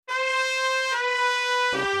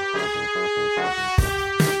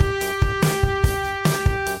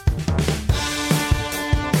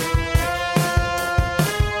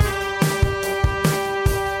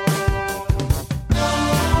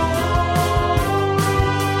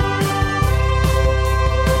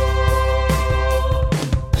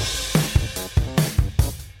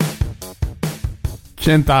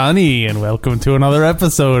Cent'anni, and welcome to another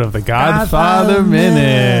episode of the Godfather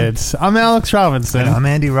Minute. I'm Alex Robinson. And I'm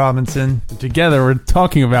Andy Robinson. Together, we're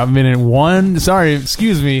talking about minute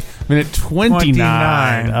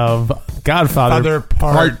 29 of Godfather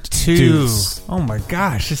Part 2. Oh my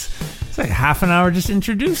gosh, it's like half an hour just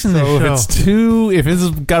introducing this show. If this is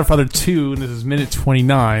Godfather 2 and this is minute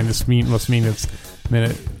 29, this must mean it's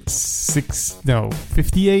minute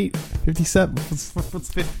 58, 57.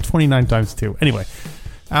 What's 29 times 2? Anyway,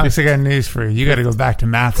 Alex, I got news for you. You got to go back to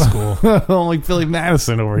math school. I'm like Billy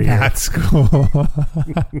Madison over here. Math school.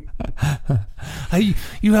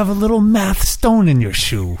 You have a little math stone in your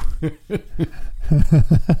shoe.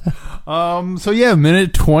 So yeah,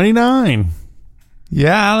 minute 29.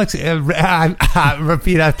 Yeah, Alex,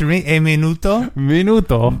 repeat after me. E minuto.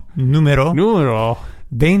 Numero.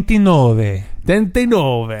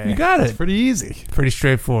 29. You got it. It's pretty easy. Pretty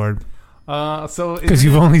straightforward. Because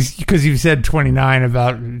you've said 29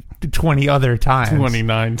 about 20 other times.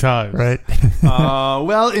 29 times, right?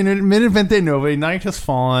 Well, in minute 29, night has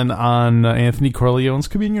fallen on Anthony Corleone's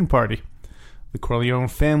communion party. The Corleone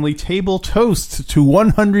family table toasts to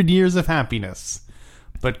 100 years of happiness,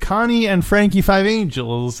 but Connie and Frankie Five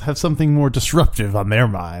Angels have something more disruptive on their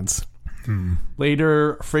minds.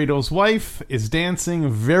 Later, Fredo's wife is dancing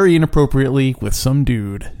very inappropriately with some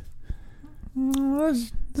dude.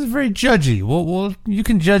 This is very judgy. Well, you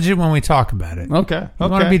can judge it when we talk about it. Okay. You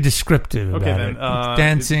want to be descriptive about it.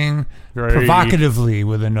 Dancing provocatively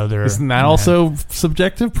with another. Isn't that also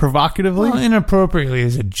subjective? Provocatively? Well, inappropriately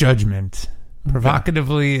is a judgment.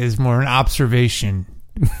 Provocatively is more an observation.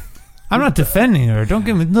 I'm not defending her. Don't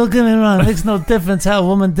get me wrong. It makes no difference how a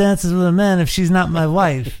woman dances with a man if she's not my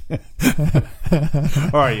wife. All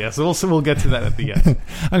right, yeah. So we'll get to that at the end.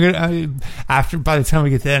 By the time we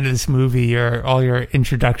get to the end of this movie, all your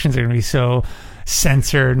introductions are going to be so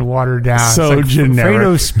censored and watered down. So like generic.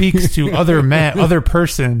 Fredo speaks to other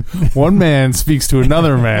person. One man speaks to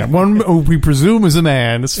another man. One who we presume is a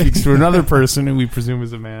man speaks to another person who we presume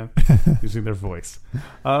is a man using their voice.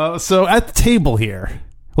 So at the table here.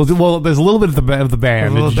 Well, there's a little bit of the band. Did you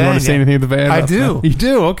want to say anything of the band? I do. You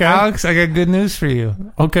do? Okay. Alex, I got good news for you.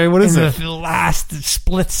 Okay, what is it? In the last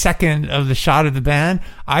split second of the shot of the band,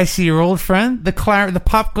 I see your old friend, the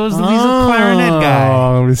Pop Goes the Weasel clarinet guy.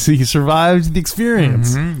 Oh, see, he survived the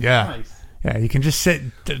experience. Mm-hmm. Yeah. Nice. Yeah, you can just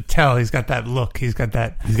tell he's got that look. He's got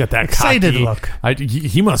that excited cocky look.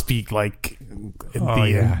 He must be like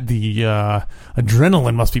the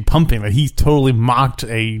adrenaline must be pumping. That he totally mocked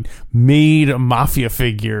a mafia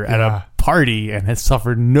figure at a party and has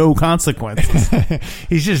suffered no consequences.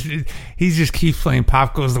 he just keeps playing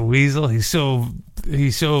Pop Goes the Weasel. He's so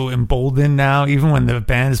emboldened now. Even when the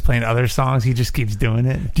band is playing other songs, he just keeps doing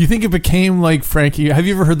it. Do you think it became like Frankie? Have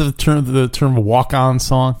you ever heard the term walk-on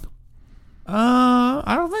song?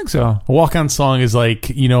 I don't think so. A walk-on song is like,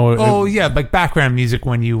 like background music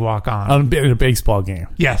when you walk on in a baseball game.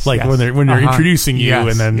 Yes, like when they're introducing you,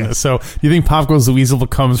 and then so. Do you think "Pop Goes the Weasel"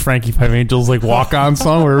 becomes Frankie Five Angels' like walk-on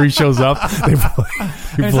song wherever he shows up? They play.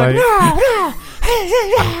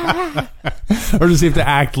 Or does he have to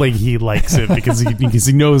act like he likes it because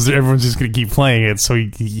he knows that everyone's just going to keep playing it, so he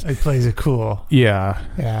plays it cool. Yeah.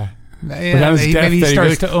 Yeah, maybe he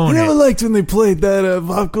starts to own it. I never liked when they played that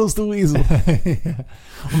Pop Goes the Weasel.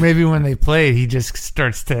 Or maybe when they play it, he just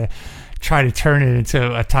starts to try to turn it into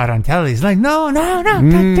a tarantella. He's like, no.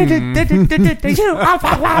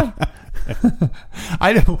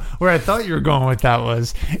 I know where I thought you were going with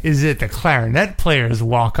that is it the clarinet player's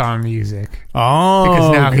walk-on music?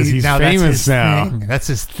 Oh, because he's famous now. That's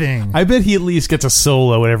his thing. I bet he at least gets a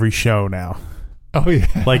solo at every show now. Oh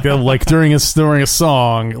yeah, like during a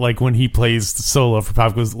song, like when he plays the solo for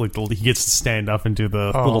Pop Goes, like he gets to stand up into the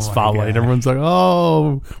little spotlight. God. Everyone's like,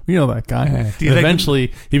 "Oh, we know that guy." Yeah. And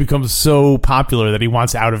eventually, he becomes so popular that he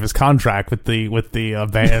wants out of his contract with the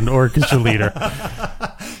band orchestra leader.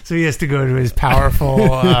 So he has to go to his powerful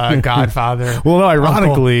Godfather. Well, no,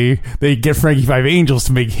 ironically, they get Frankie Five Angels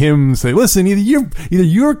to make him say, "Listen, either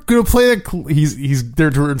you're going to play that." He's there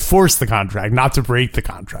to enforce the contract, not to break the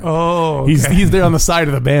contract. Oh, okay. He's there on the side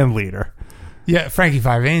of the band leader. Yeah, Frankie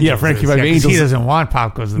Five Angels. Yeah, Frankie Five Angels. He doesn't want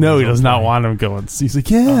Pop Goes the Weasel. No, he does not want him going. He's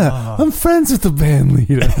like, I'm friends with the band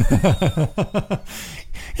leader.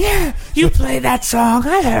 Yeah, you play that song.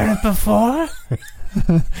 I heard it before.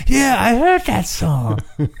 Yeah, I heard that song.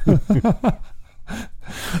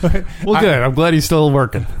 Well, good. I'm glad he's still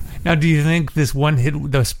working. Now, do you think this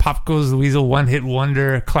Pop Goes the Weasel one-hit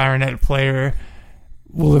wonder clarinet player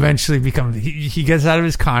will eventually become... He gets out of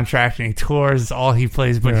his contract and he tours, it's all he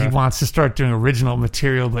plays, but he wants to start doing original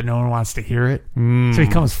material, but no one wants to hear it. So he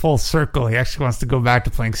comes full circle. He actually wants to go back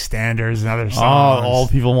to playing standards and other songs. Oh, all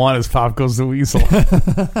people want is Pop Goes the Weasel.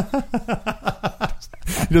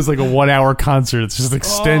 He does like a 1 hour concert. It's just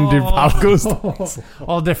extended Pop Goes the Weasel.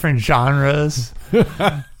 All different genres.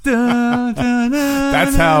 That's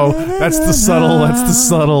the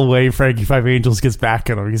subtle way Frankie Five Angels gets back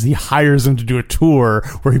at him, because he hires him to do a tour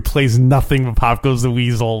where he plays nothing but Pop Goes the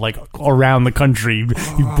Weasel, like around the country.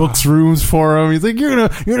 He books rooms for him. He's like, you're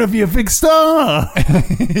gonna be a big star.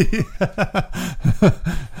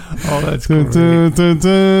 Oh, that's cool. They're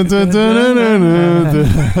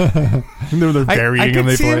burying him.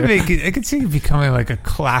 I could see it becoming like a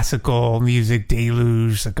classical music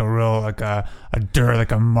deluge, like a real, like a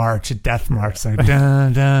march, a death march, like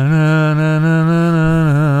dun, dun, dun, dun, dun, dun,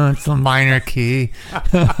 dun. It's a minor key.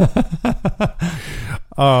 It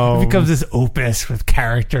becomes this opus with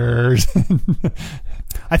characters.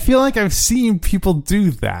 I feel like I've seen people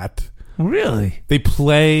do that. Really? They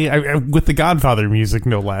play with the Godfather music,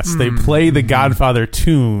 no less. They play the Godfather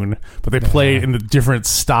tune, but they play it in the different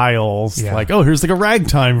styles. Yeah. Like, oh, here's like a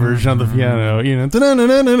ragtime version on the piano, you know,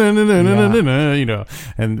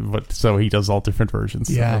 but so he does all different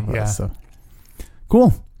versions. So.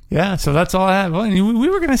 Cool. Yeah, so that's all I have. Well, we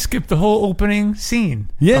were going to skip the whole opening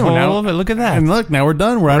scene. Yeah, all of it. Look at that. And look, now we're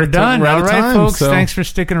done. We're done. All right, time, folks. so. Thanks for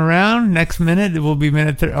sticking around. Next minute, it will be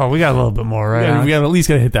minute 30. Oh, we got a little bit more, right? Yeah, we got at least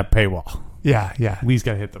got to hit that paywall. Yeah. At least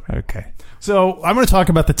got to hit the paywall. Okay. So I'm going to talk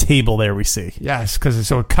about the table there we see. Yes, because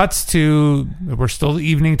so it cuts to, we're still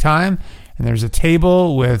evening time, and there's a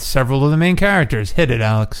table with several of the main characters. Hit it,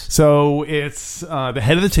 Alex. So it's the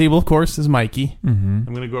head of the table, of course, is Mikey. I'm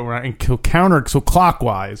going to go around and counter. So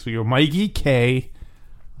clockwise, we go Mikey, Kay,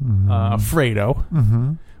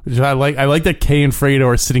 Fredo. Which I like. I like that Kay and Fredo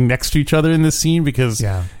are sitting next to each other in this scene, because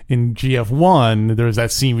in GF1 there was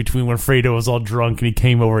that scene between when Fredo was all drunk and he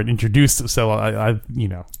came over and introduced himself. I you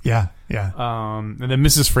know. Yeah. And then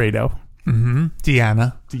Mrs. Fredo.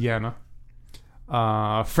 Deanna.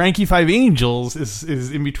 Frankie Five Angels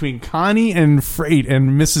is in between Connie and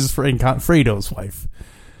Mrs. Fredo's wife.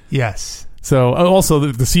 Yes. So also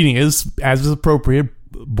the seating is as is appropriate,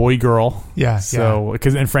 boy girl. Yeah. So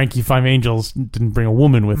and Frankie Five Angels didn't bring a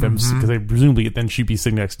woman with him, because presumably then she'd be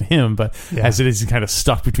sitting next to him. But as it is, he's kind of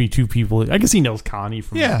stuck between two people. I guess he knows Connie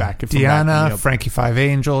from back. Deanna, Frankie Five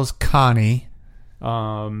Angels, Connie.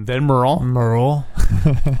 Then Merle.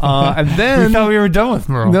 And then we thought we were done with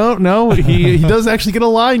Merle. No, he does actually get a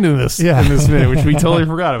line in this minute, which we totally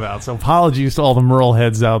forgot about. So apologies to all the Merle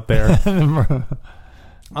heads out there.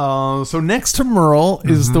 So next to Merle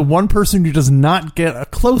is the one person who does not get a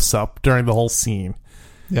close up during the whole scene.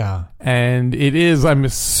 Yeah, and it is, I'm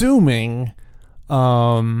assuming.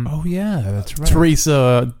 That's right.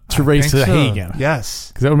 Teresa so. Hagen. Yes,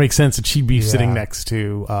 because that would make sense that she'd be sitting next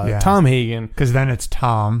to Tom Hagen. Because then it's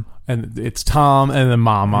Tom. And it's Tom and then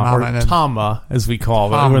Mama, or Tama, as we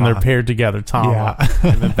call it, when they're paired together. Tama,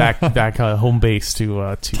 and then back home base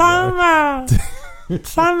to Tama.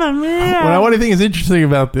 Tama mia. What I think is interesting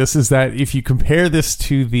about this is that if you compare this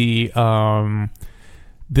to the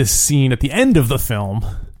this scene at the end of the film,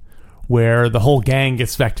 where the whole gang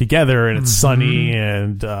gets back together and it's Sonny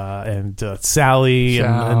and Sally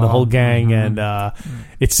and the whole gang, and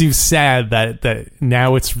it seems sad that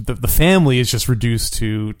now it's the family is just reduced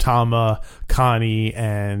to Tama, Connie,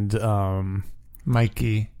 and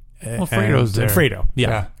Mikey. Well, Fredo's there. Fredo,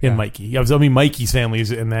 and Mikey. I mean, Mikey's family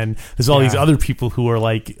is, and then there's all these other people who are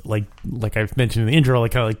like I've mentioned in the intro,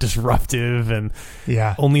 like kind of like disruptive and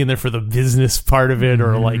only in there for the business part of it,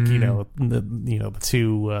 or like the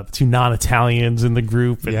two non-Italians in the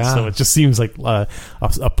group, and so it just seems like a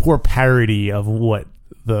poor parody of what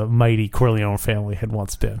the mighty Corleone family had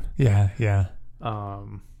once been. Yeah,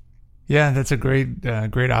 that's a great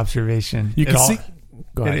observation. You can see.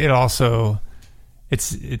 Go ahead. It also. I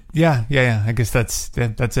guess that's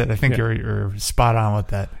it. I think you're spot on with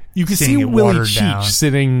that. You can see Willie Cheech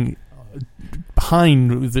sitting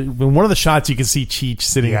behind in one of the shots. You can see Cheech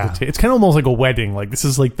sitting at the table. It's kind of almost like a wedding. Like this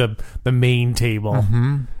is like the main table,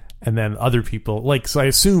 and then other people. Like, so I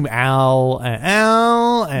assume Al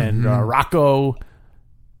and Rocco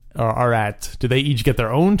are at. Do they each get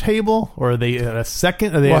their own table, or are they at a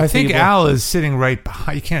second? I think Al is sitting right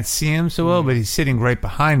behind. You can't see him so well, but he's sitting right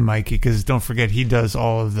behind Mikey, because don't forget he does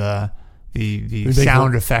all of the the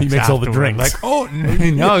sound effects. He makes all the afterward. drinks. Like, oh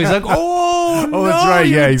no, he's like, oh no, that's right.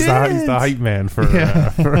 Yeah, he's didn't. the hype man for. We'll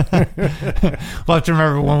have to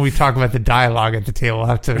remember when we talk about the dialogue at the table. We'll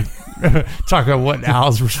have to talk about what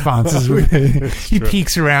Al's responses were. He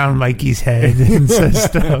peeks around Mikey's head and says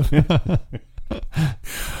stuff.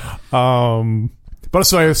 But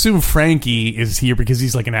so I assume Frankie is here because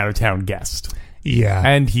he's like an out of town guest. Yeah,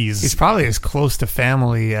 and he's probably as close to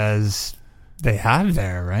family as they have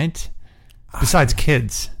there, right? Besides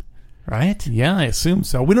kids, right? Yeah, I assume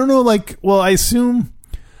so. We don't know. I assume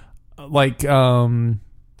what do you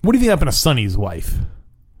think happened to Sonny's wife?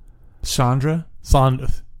 Sandra.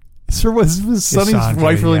 Sir, was Sonny's Sandra,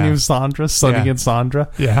 wife really yeah. named Sandra? Sonny and Sandra?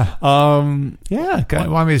 Yeah. Yeah.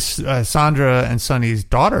 Well, I mean, Sandra and Sonny's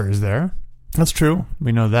daughter is there. That's true.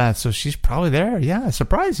 We know that. So she's probably there. Yeah.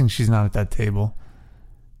 Surprising she's not at that table.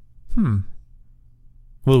 Well,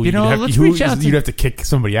 let's reach out. You'd have to kick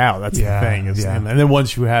somebody out. That's the thing. And then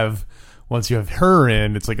once you have her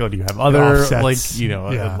in, it's like, oh, do you have other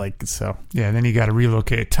so? Yeah. Then you got to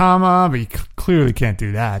relocate Tama, but you clearly can't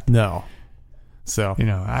do that. No. So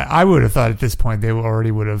I would have thought at this point they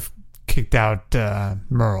already would have kicked out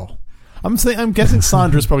Merle. I'm guessing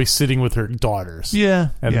Sandra's probably sitting with her daughters. Yeah.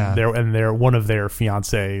 And they're one of their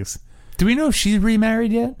fiancés. Do we know if she's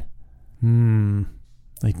remarried yet? I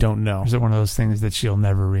don't know. Or is it one of those things that she'll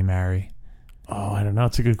never remarry? Oh, I don't know.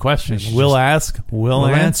 It's a good question. We'll ask. We'll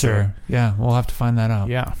answer. Yeah, we'll have to find that out.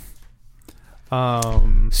 Yeah.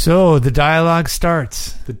 So the dialogue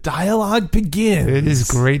starts. The dialogue begins. It is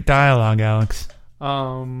great dialogue, Alex.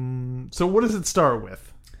 So what does it start with?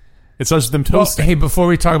 It starts with them toasting. Well, hey, before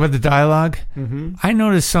we talk about the dialogue, I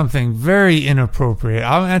noticed something very inappropriate.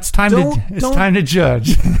 It's time to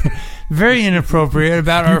judge. Very inappropriate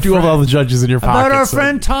about our friend. You do have all the judges in your pocket. About our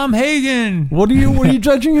friend Tom Hagen. What are you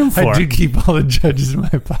judging him for? I do keep all the judges in my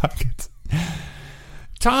pockets.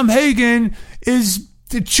 Tom Hagen is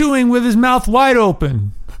chewing with his mouth wide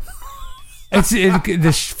open.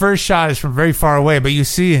 The first shot is from very far away, but you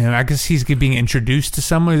see him. I guess he's being introduced to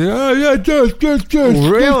someone. He's like, oh, yeah, just.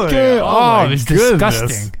 Really? Oh, it was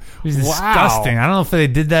disgusting. It was disgusting. I don't know if they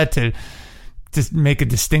did that to just make a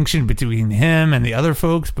distinction between him and the other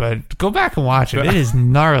folks, but go back and watch it. It is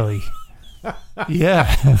gnarly.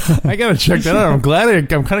 Yeah. I gotta check that out. I'm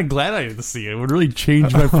kind of glad I had to see it. It would really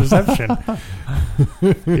change my perception.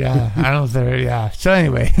 Yeah. I don't know if they're, yeah. So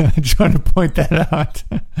anyway, I just want to point that out.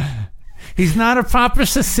 He's not a proper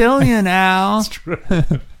Sicilian, Al. That's true.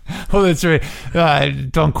 Oh, that's right.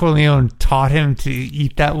 Don Corleone taught him to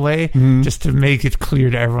eat that way just to make it clear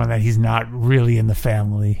to everyone that he's not really in the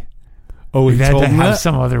family. Oh, he had told to him have that?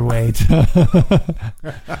 some other way.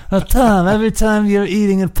 Oh, Tom, every time you're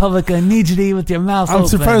eating in public, I need you to eat with your mouth open. I'm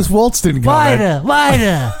surprised Waltz didn't comment.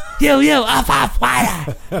 Wider. You, up,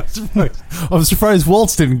 wider. I'm surprised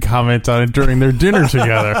Waltz didn't comment on it during their dinner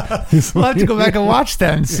together. We'll have to go back and watch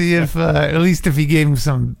that and see if, at least if he gave him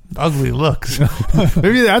some ugly looks.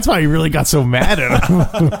 Maybe that's why he really got so mad at him.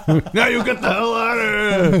 Now you get the hell out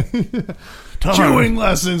of here. Chewing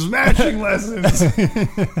lessons, matching lessons.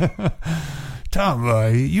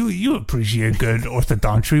 Tom, you appreciate good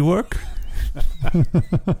orthodontry work?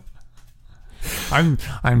 I'm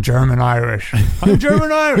German Irish. I'm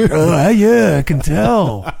German Irish. Oh, yeah, I can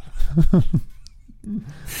tell.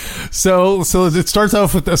 So it starts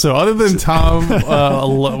off with so other than Tom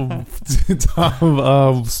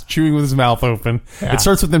chewing with his mouth open, it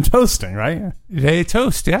starts with them toasting, right? They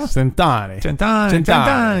toast, yeah. Centani. They're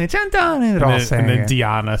all saying and then it.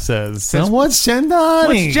 Diana says, what's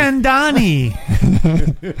Gendani?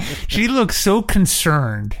 She looks so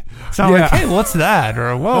concerned. It's not like, hey, what's that?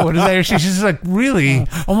 Or, whoa, what is that? She's just like really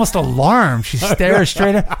almost alarmed. She stares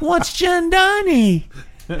straight at, what's Gendani?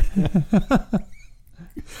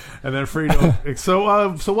 And then Fredo. So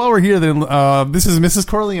while we're here, then this is Mrs.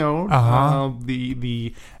 Corleone,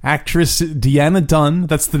 the actress Deanna Dunn.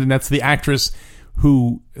 That's the actress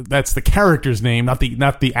that's the character's name, not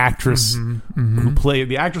the actress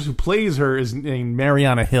who plays her is named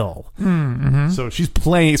Mariana Hill. So she's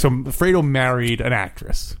playing. So Fredo married an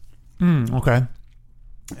actress. Okay.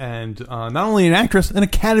 And not only an actress, an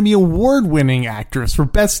Academy Award-winning actress for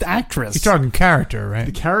Best Actress. You're talking character, right?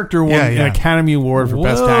 The character won an Academy Award for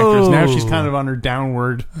Best Actress. Now she's kind of on her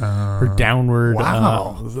downward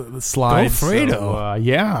slide. Go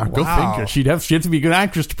Fredo. So, go figure. She'd have to be a good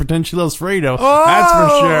actress to pretend she loves Fredo. Oh! That's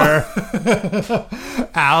for sure.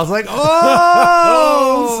 Al's like,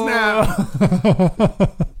 oh snap.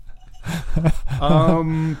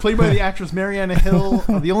 Played by the actress Mariana Hill.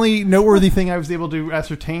 The only noteworthy thing I was able to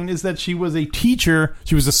ascertain is that she was a teacher.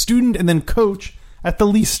 She was a student and then coach at the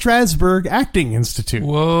Lee Strasberg Acting Institute.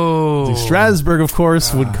 Whoa. Lee Strasberg, of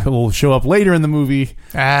course, will show up later in the movie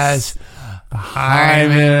as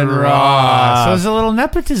Hyman Roth. So there's a little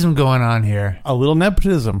nepotism going on here. A little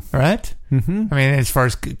nepotism. Right? Mm-hmm. I mean, as far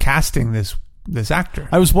as casting this actor.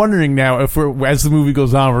 I was wondering now if as the movie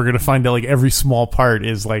goes on, we're going to find out like every small part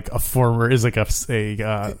is like a student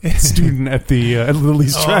at the Lee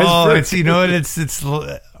Strasberg. Oh, it's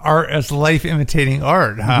art. It's life imitating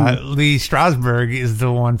art. Lee Strasberg is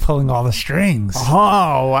the one pulling all the strings.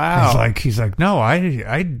 Oh wow! He's like, no,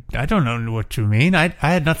 I don't know what you mean. I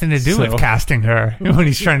had nothing to do with casting her. When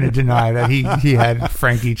he's trying to deny that he had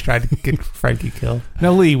Frankie tried to get Frankie killed.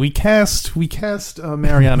 Now, Lee, we cast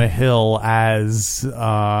Mariana Hill as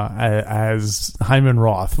Hyman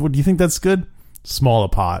Roth. What do you think? That's good? Small a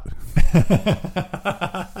pot.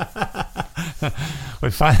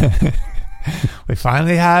 We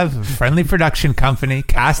finally have a friendly production company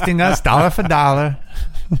casting us dollar for dollar.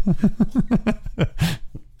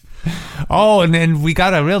 Oh, and then we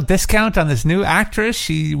got a real discount on this new actress.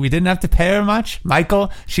 We didn't have to pay her much.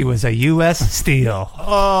 Michael, she was a U.S. Steel.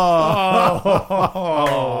 Oh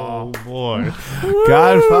boy.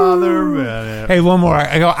 Godfather, man. Hey, one more.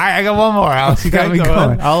 I got one more, Alex. You got me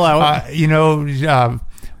going. I'll allow it.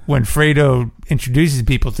 When Fredo introduces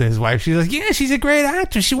people to his wife, she's like, yeah, she's a great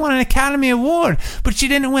actress. She won an Academy Award, but she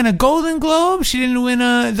didn't win a Golden Globe. She didn't win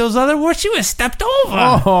those other awards. She was stepped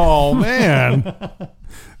over. Oh, man.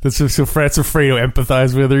 That's what Fredo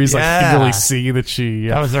empathized with her. He's like, you can really see that she...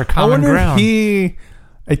 that was their common ground. It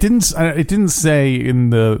didn't say in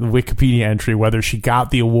the Wikipedia entry whether she got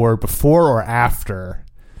the award before or after.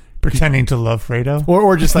 Pretending to love Fredo,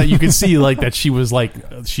 or just like you could see like that she was like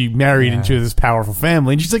she married into this powerful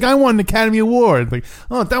family, and she's like, I won an Academy Award. Like,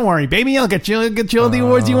 oh, don't worry, baby, I'll get you all the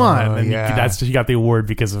awards you want. And she got the award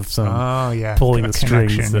because of some pulling the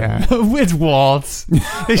strings with Waltz.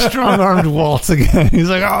 They strong armed Waltz again.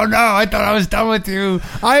 He's like, oh no, I thought I was done with you.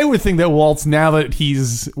 I would think that Waltz, now that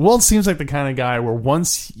Waltz seems like the kind of guy where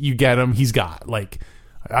once you get him, he's got like,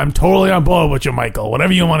 I'm totally on board with you, Michael.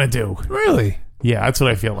 Whatever you want to do. Really. Yeah, that's what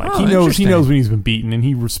I feel like. Oh, he knows when he's been beaten, and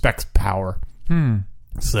he respects power.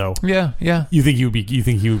 So yeah. You think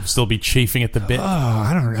he would still be chafing at the bit? Oh,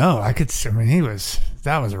 I don't know.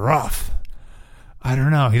 That was rough. I don't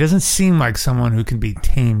know. He doesn't seem like someone who can be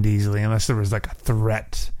tamed easily, unless there was like a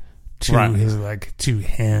threat to to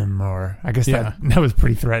him, or I guess that was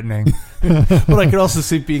pretty threatening. But I could also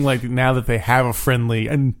see it being like, now that they have a friendly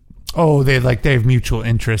and. Oh, they have mutual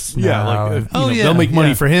interests now. They'll make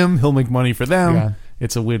money for him. He'll make money for them. Yeah.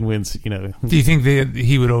 It's a win-win. Do you think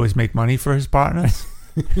he would always make money for his partners?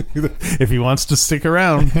 If he wants to stick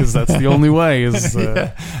around, because that's the only way.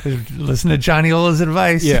 Listen to Johnny Ola's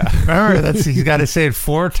advice. Yeah, remember he's got to say it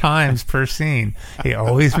 4 times per scene. He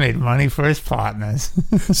always made money for his partners.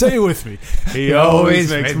 Say it with me. He always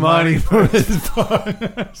makes money for his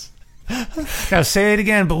partners. Now say it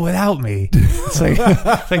again, but without me. It's like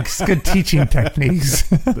good teaching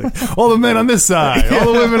techniques. All the men on this side,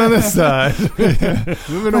 all the women on this side.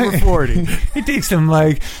 Women over 40. He takes them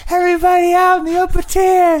like, everybody out in the upper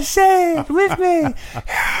tier, say it with me.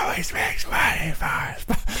 He always makes money for us.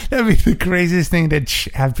 That'd be the craziest thing to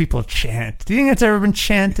have people chant. Do you think that's ever been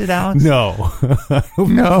chanted, Alex? No.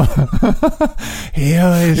 No.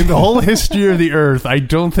 In the whole history of the earth, I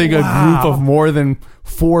don't think a group of more than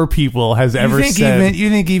 4 people has ever said... You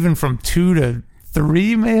think even from 2 to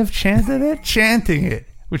 3 may have chanted it? Chanting it,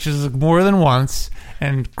 which is more than once,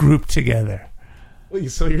 and grouped together.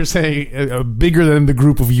 So you're saying bigger than the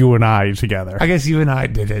group of you and I together. I guess you and I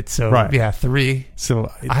did it, so yeah, 3.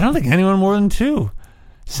 So I don't think anyone more than 2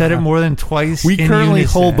 said it more than twice. We currently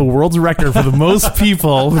hold the world's record for the most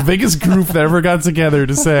people, the biggest group that ever got together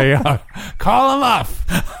to say... Call them up.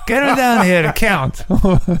 Get them down here to count.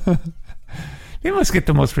 They must get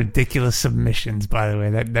the most ridiculous submissions, by the way,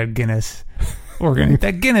 that Guinness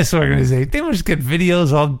organization. They must get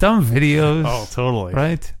videos, all dumb videos. Oh, totally.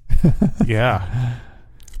 Right? Yeah.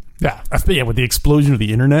 Yeah, with the explosion of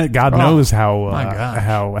the internet, God knows how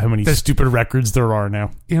many stupid records there are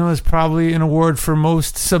now. There's probably an award for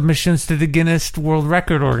most submissions to the Guinness World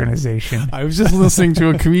Record Organization. I was just listening to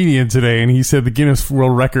a comedian today, and he said the Guinness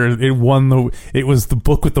World Record, it was the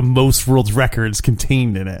book with the most world records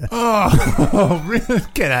contained in it. Oh, really?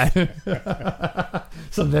 Get out of here.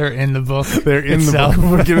 So they're in the book. They're in the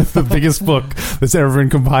book. It's the biggest book that's ever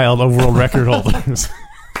been compiled of world record holders.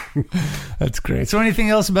 That's great. So anything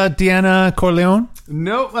else about Deanna Corleone?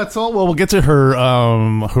 No, that's all. Well, we'll get to her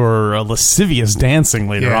lascivious dancing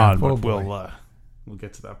later on, but we'll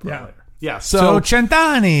get to that part later. Yeah. So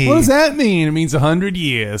Cent'anni. What does that mean? It means 100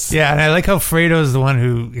 years. Yeah, and I like how Fredo's the one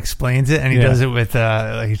who explains it, and he does it with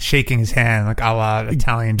like shaking his hand, like a la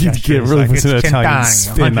Italian gestures. Get really like, it's an Italian Cent'anni,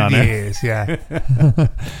 spin 100 on it. years, yeah.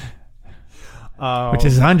 Which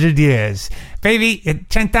is 100 years. Baby,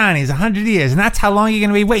 Cent'anni is 100 years, and that's how long you're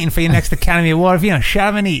going to be waiting for your next Academy Award if you don't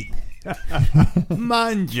shove and eat.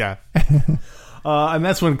 Manja. And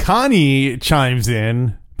that's when Connie chimes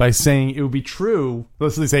in by saying it would be true.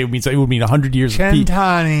 Let's say it would mean 100 years of peace.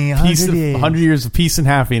 100 years of peace and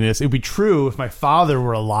happiness. It would be true if my father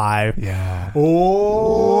were alive. Yeah.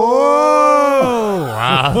 Oh,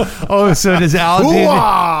 wow. Oh, so does Al do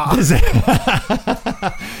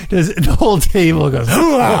does the whole table goes,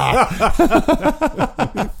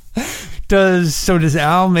 Does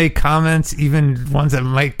Al make comments, even ones that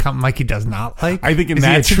Mikey does not like? I think in Is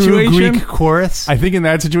that he a situation, true Greek chorus. I think in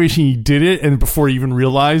that situation he did it, and before he even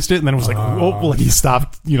realized it, and then it was like, oh, well, he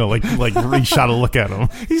stopped. Like he shot a look at him.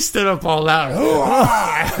 He stood up all loud.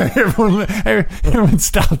 Everyone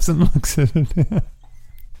stops and looks at him.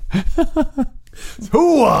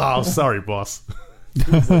 Hoo-ah! Sorry, boss.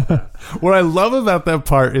 What I love about that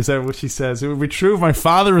part is that what she says, it would be true if my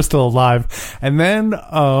father was still alive, and then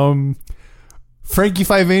Frankie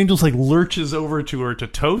Five Angels like lurches over to her to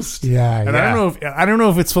toast. Yeah, and I don't know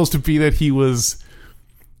if it's supposed to be that he was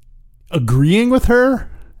agreeing with her,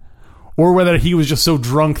 or whether he was just so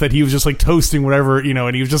drunk that he was just like toasting whatever,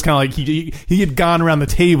 and he was just kind of like he had gone around the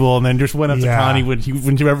table and then just went up to Connie when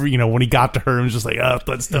he got to her and was just like, oh,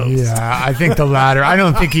 let's toast. Yeah, I think the latter. I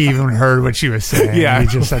don't think he even heard what she was saying. Yeah, he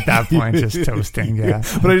just at that point just toasting. Yeah,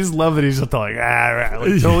 but I just love that he's just like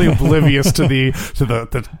totally oblivious to the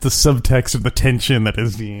subtext of the tension that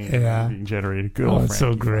is being generated. Good old it's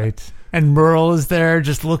so great. And Merle is there,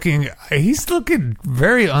 just looking. He's looking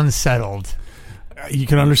very unsettled. You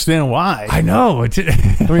can understand why. I know. I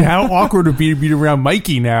mean, how awkward it would be to be around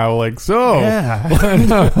Mikey now. Like, so. Yeah.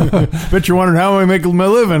 Bet you're wondering how I make my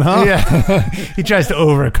living, huh? Yeah. He tries to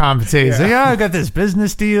overcompensate. He's like, I got this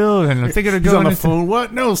business deal, and I'm thinking of going on the phone.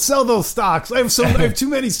 What? No, sell those stocks. I have too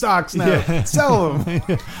many stocks now. Yeah. Sell them.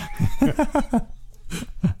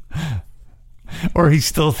 Or he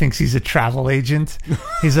still thinks he's a travel agent.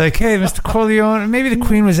 He's like, hey, Mr. Corleone, maybe the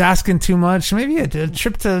Queen was asking too much. Maybe a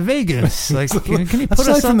trip to Vegas. Like, can you put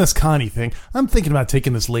aside us from this Connie thing, I'm thinking about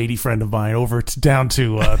taking this lady friend of mine over down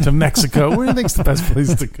to Mexico. Where do you think's the best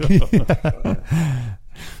place to go? Yeah.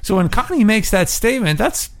 So when Connie makes that statement, how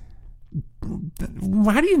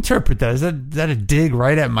do you interpret that? Is that a dig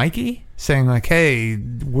right at Mikey? Saying like, hey,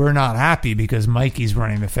 we're not happy because Mikey's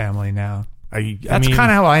running the family now. That's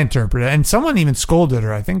kind of how I interpret it. And someone even scolded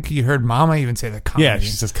her. I think you heard Mama even say that Connie. Yeah, she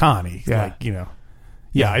says Connie. Yeah.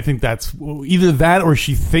 Yeah, I think that's either that or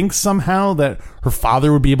she thinks somehow that her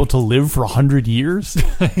father would be able to live for 100 years.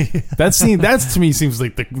 That to me seems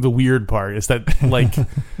like the weird part is that, like,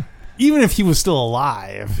 even if he was still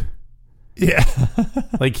alive, yeah,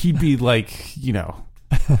 like he'd be like,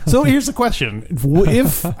 So here's the question: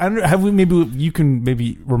 maybe you can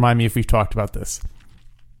remind me if we've talked about this.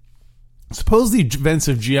 Suppose the events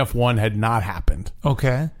of GF1 had not happened.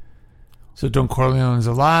 Okay. So Don Corleone's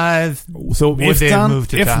alive. So would they have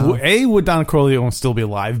moved to Tahoe? A, would Don Corleone still be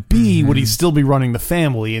alive? B, would he still be running the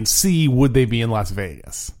family? And C, would they be in Las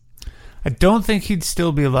Vegas? I don't think he'd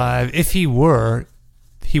still be alive. If he were,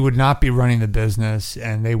 he would not be running the business,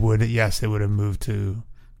 and they would have moved to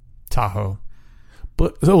Tahoe.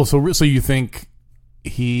 But so you think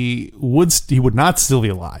he would not still be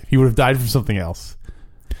alive? He would have died from something else.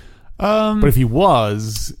 But if he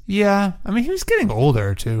was, yeah, I mean, he was getting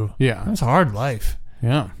older too. Yeah, it was a hard life.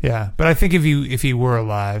 Yeah. But I think if he were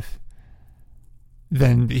alive,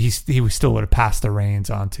 then he still would have passed the reins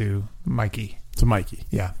on to Mikey.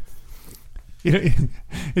 Yeah.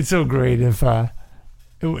 It's so great if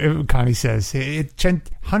Connie says,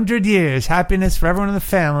 100 years, happiness for everyone in the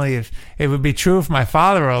family. If it would be true if my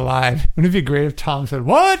father were alive. Wouldn't it be great if Tom said,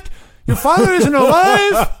 what? Your father isn't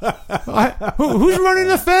alive? Who's running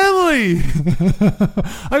the family?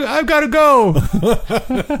 I've got to go.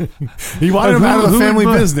 He wanted him out of the family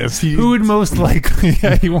business. Who would most likely...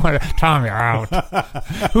 Yeah, he wanted... Tom, you're out.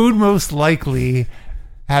 Who would most likely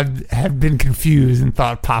have been confused and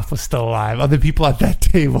thought Pop was still alive? Other people at that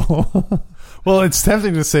table. Well, it's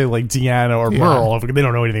tempting to say like Deanna or Merle if they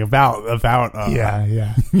don't know anything about.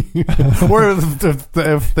 Yeah. Or if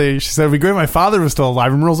she said, "It'd be great if my father was still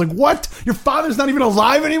alive," and Merle's like, "What? Your father's not even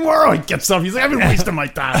alive anymore?" Oh, he gets up. He's like, "I've been wasting my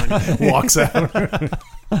time." And he walks out.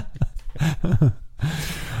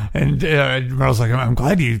 And Merle's like, I'm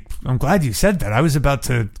glad you said that. I was about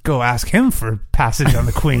to go ask him for passage on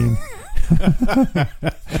the Queen.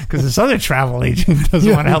 Because this other travel agent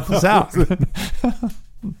doesn't want to help us out.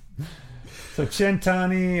 So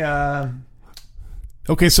Centani.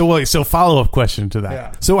 Okay, so follow-up question to that.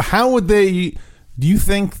 Yeah. So how would they... Do you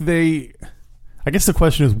think they... I guess the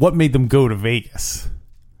question is, what made them go to Vegas?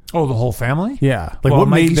 Oh, the whole family? Yeah. Like, what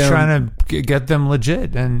made Mikey's them... trying to get them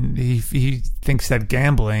legit, and he thinks that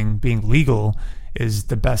gambling, being legal, is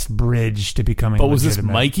the best bridge to becoming But was legitimate.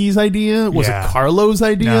 this Mikey's idea? Was Yeah. it Carlo's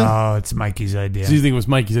idea? No, it's Mikey's idea. So you think it was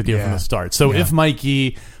Mikey's idea Yeah. from the start? So Yeah. if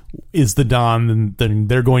Mikey is the Don, then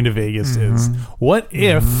they're going to Vegas. Is what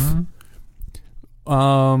if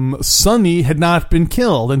Sonny had not been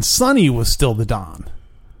killed and Sonny was still the Don?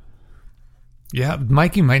 Yeah,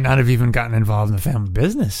 Mikey might not have even gotten involved in the family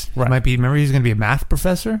business. Right. Might be. Remember, he's going to be a math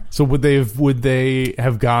professor. So would they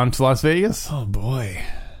have gone to Las Vegas? Oh boy.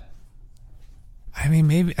 I mean,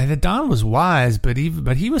 maybe the Don was wise, but he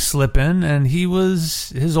was slipping, and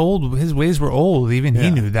his ways were old. Even he Yeah.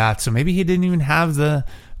 knew that. So maybe he didn't even have the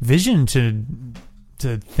vision to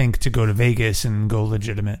think to go to Vegas and go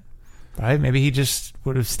legitimate. Right? Maybe he just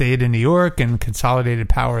would have stayed in New York and consolidated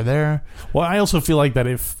power there. Well, I also feel like that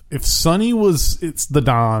if Sonny it's the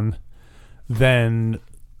Don, then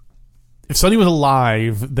if Sonny was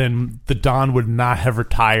alive, then the Don would not have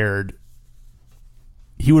retired.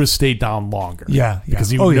 He would have stayed down longer. Yeah, because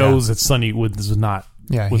he knows that Sonny was not.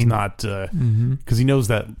 Yeah, because he knows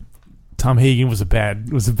that Tom Hagen was a bad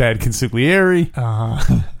consigliere.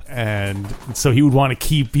 And so he would want to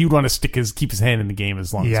keep his hand in the game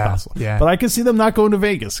as long as possible. Yeah. But I could see them not going to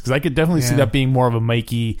Vegas because I could definitely see Yeah. that being more of a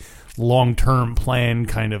Mikey long-term plan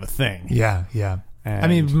kind of a thing. Yeah. And I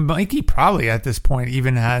mean, Mikey probably at this point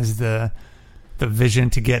even has the vision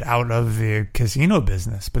to get out of the casino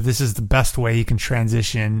business, but this is the best way he can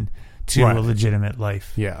transition to Right. a legitimate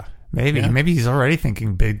life. Yeah. Maybe he's already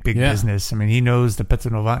thinking big Yeah. business. I mean, he knows the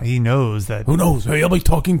Petronova. He knows that. Who knows? Maybe I'll be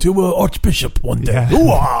talking to Archbishop one day. Yeah.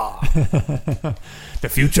 Hoo-ah! The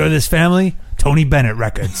future of this family, Tony Bennett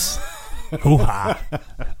Records. Hoo-ha.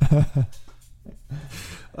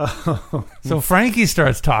 So Frankie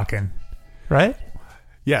starts talking, right?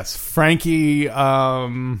 Yes, Frankie.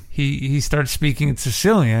 He starts speaking in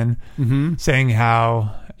Sicilian, saying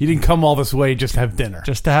how He didn't come all this way just to have dinner.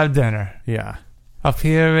 just to have dinner. Yeah. Up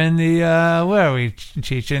here in the, where are we,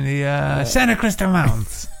 Cheech? In the Santa Crista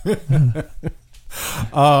Mountains.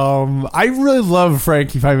 I really love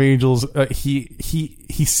Frankie Five Angels. He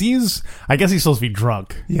seems. I guess he's supposed to be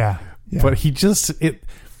drunk, Yeah. but he just it.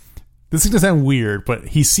 This is gonna sound weird, but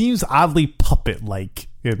he seems oddly puppet-like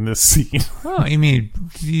in this scene. Oh, you mean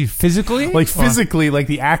physically? Like physically, like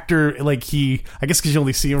the actor, like he. I guess because you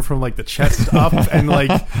only see him from like the chest up, and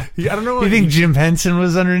like I don't know. You think Jim Henson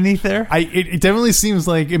was underneath there? It definitely seems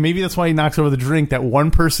like, and maybe that's why he knocks over the drink, that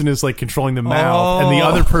one person is like controlling the mouth and the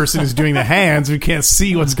other person is doing the hands. We can't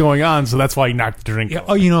see what's going on, so that's why he knocked the drink over.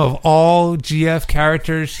 Oh, you know, of all GF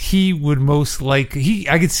characters, he would most like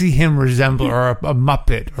I could see him resemble or a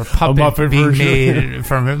Muppet or puppet Muppet being version. made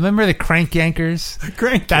from. Remember the Crank Yankers?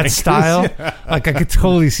 Crank That Yankers, style. yeah. Like I could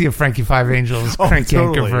totally see a Frankie Five Angels Crank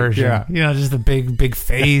Yanker totally, version. yeah. You know, just the big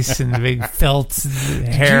face and the big felt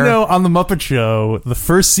hair. Do you know, on the Muppet Show, the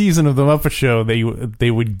first season of the Muppet Show, they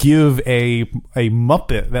would give a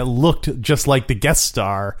Muppet that looked just like the guest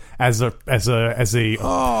star as a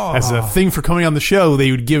thing for coming on the show. They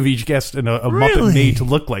would give each guest a Muppet Really? made to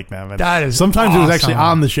look like them. And That is sometimes it was actually awesome.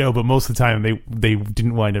 on the show, but most of the time they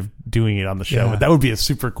didn't wind up doing it on the show. Yeah. But that would be a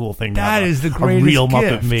super cool thing. to That have is the a greatest real gift.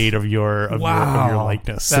 Muppet made of your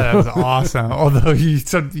likeness. That was awesome. Although you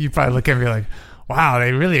probably look at me like, wow,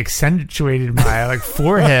 they really accentuated my like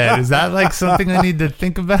forehead. Is that like something I need to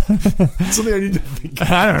think about? Something I need to think.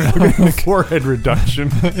 I don't know. Forehead reduction.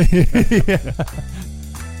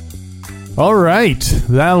 All right,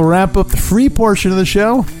 that'll wrap up the free portion of the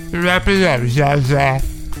show. Wrap it up, Zaza.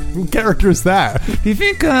 What character is that? Do you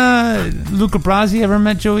think Luca Brasi ever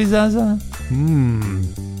met Joey Zaza?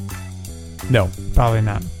 No, Probably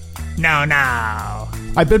not. No.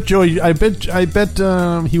 I bet Joey. I bet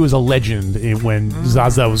he was a legend when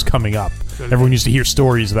Zaza was coming up. Everyone used to hear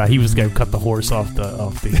stories about he was the guy who cut the horse off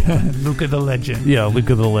the. Luca the legend. Yeah,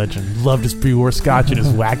 Luca the legend loved his pre-war scotch and his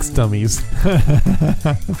wax dummies.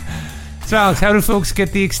 So, Alex, how do folks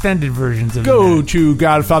get the extended versions of Go the to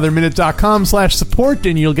godfatherminute.com/support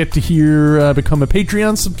and you'll get to hear, become a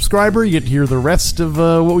Patreon subscriber. You get to hear the rest of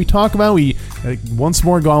what we talk about. We once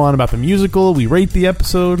more go on about the musical. We rate the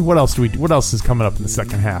episode. What else is coming up in the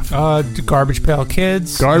second half? Garbage Pail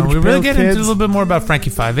Kids. Garbage we really Pail get Kids. into a little bit more about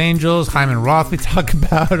Frankie Five Angels, Hyman Roth we talk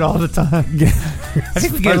about all the time. I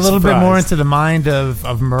think we get a little bit more into the mind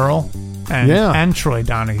of Merle. and Troy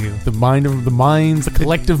Donahue. The mind of the minds, the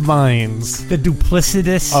collective minds. The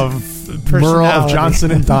duplicitous of Merle, of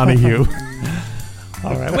Johnson, and Donahue.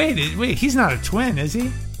 All right. Wait, he's not a twin, is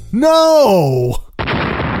he? No!